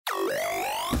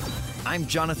I'm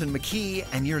Jonathan McKee,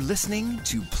 and you're listening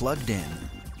to Plugged In.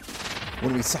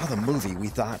 When we saw the movie, we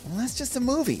thought, well, that's just a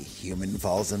movie. Human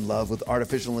falls in love with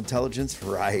artificial intelligence,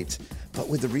 right? But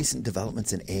with the recent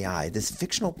developments in AI, this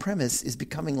fictional premise is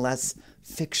becoming less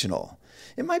fictional.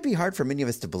 It might be hard for many of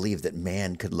us to believe that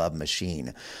man could love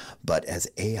machine, but as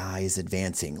AI is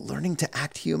advancing, learning to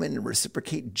act human and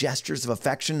reciprocate gestures of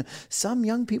affection, some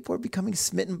young people are becoming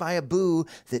smitten by a boo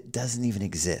that doesn't even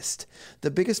exist.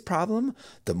 The biggest problem?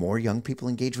 The more young people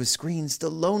engage with screens, the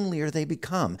lonelier they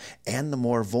become, and the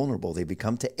more vulnerable they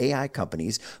become to AI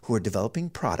companies who are developing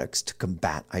products to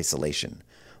combat isolation.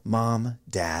 Mom,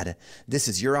 Dad, this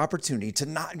is your opportunity to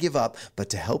not give up, but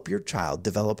to help your child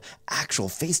develop actual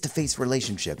face-to-face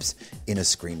relationships in a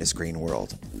screen-to-screen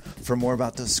world. For more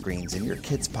about those screens in your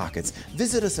kids' pockets,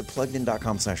 visit us at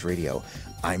pluggedin.com/radio.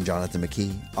 I'm Jonathan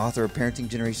McKee, author of Parenting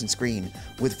Generation Screen,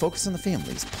 with Focus on the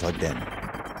Family's Plugged In.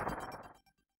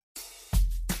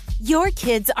 Your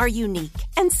kids are unique,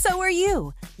 and so are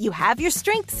you. You have your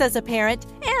strengths as a parent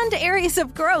and areas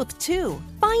of growth, too.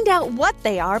 Find out what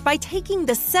they are by taking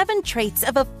the 7 Traits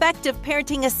of Effective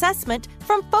Parenting Assessment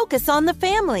from Focus on the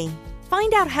Family.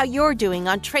 Find out how you're doing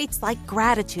on traits like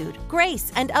gratitude,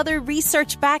 grace, and other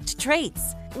research-backed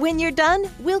traits. When you're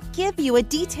done, we'll give you a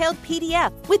detailed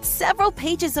PDF with several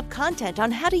pages of content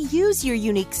on how to use your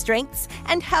unique strengths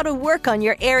and how to work on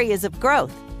your areas of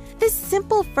growth. This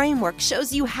simple framework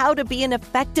shows you how to be an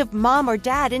effective mom or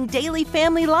dad in daily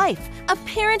family life, a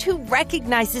parent who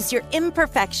recognizes your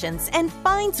imperfections and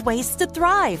finds ways to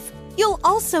thrive. You'll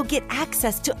also get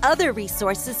access to other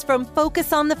resources from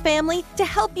Focus on the Family to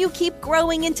help you keep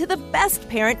growing into the best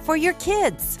parent for your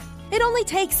kids. It only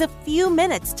takes a few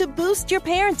minutes to boost your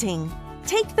parenting.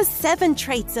 Take the 7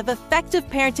 Traits of Effective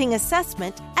Parenting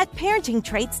Assessment at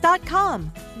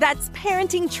parentingtraits.com. That's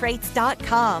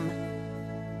parentingtraits.com.